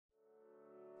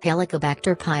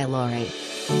Helicobacter pylori.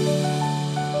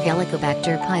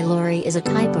 Helicobacter pylori is a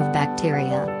type of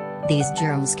bacteria. These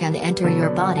germs can enter your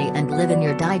body and live in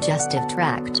your digestive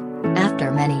tract.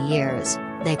 After many years,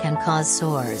 they can cause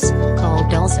sores,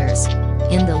 cold ulcers,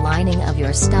 in the lining of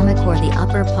your stomach or the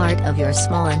upper part of your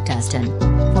small intestine.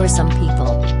 For some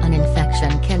people, an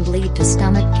infection can lead to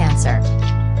stomach cancer.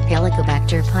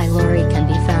 Helicobacter pylori can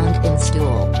be found in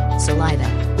stool, saliva,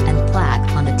 and plaque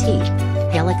on the teeth.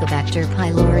 Helicobacter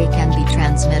pylori can be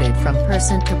transmitted from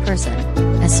person to person,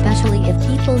 especially if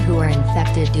people who are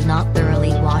infected do not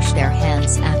thoroughly wash their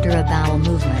hands after a bowel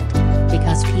movement,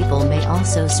 because people may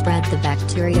also spread the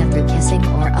bacteria through kissing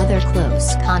or other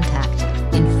close contact.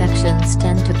 Infections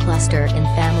tend to cluster in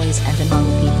families and among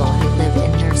people who live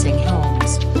in nursing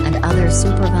homes and other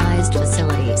supervised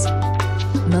facilities.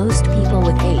 Most people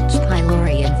with H.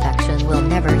 pylori infection will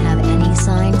never have any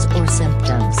signs or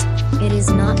symptoms. It is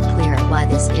not clear why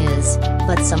this is,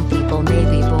 but some people may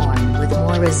be born with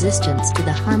more resistance to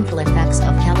the harmful effects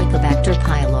of Helicobacter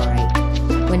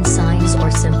pylori. When signs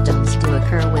or symptoms do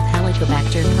occur with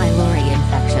Helicobacter pylori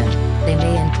infection, they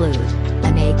may include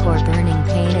an ache or burning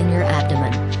pain in your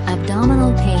abdomen,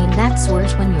 abdominal pain that's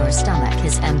worse when your stomach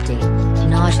is empty,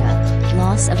 nausea,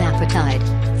 loss of appetite,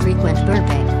 frequent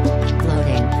burping,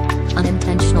 bloating,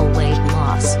 unintentional weight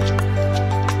loss.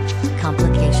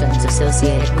 Complications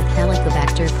associated with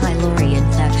Helicobacter pylori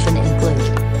infection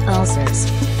include ulcers,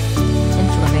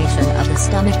 inflammation of the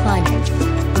stomach lining,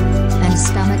 and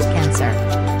stomach cancer.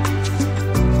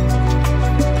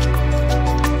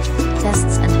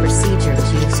 Tests and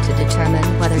procedures used to determine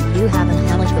whether you have an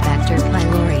Helicobacter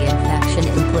pylori infection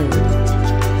include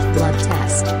blood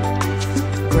test,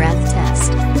 breath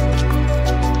test,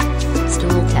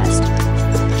 stool test,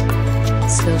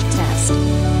 scope test.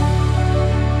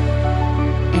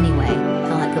 Anyway,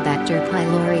 Helicobacter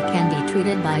pylori can be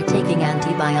treated by taking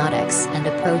antibiotics and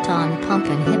a proton pump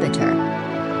inhibitor.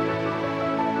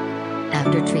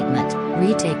 After treatment,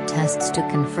 retake tests to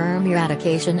confirm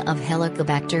eradication of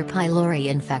Helicobacter pylori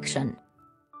infection.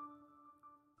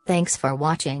 Thanks for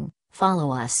watching.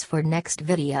 Follow us for next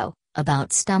video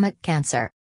about stomach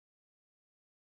cancer.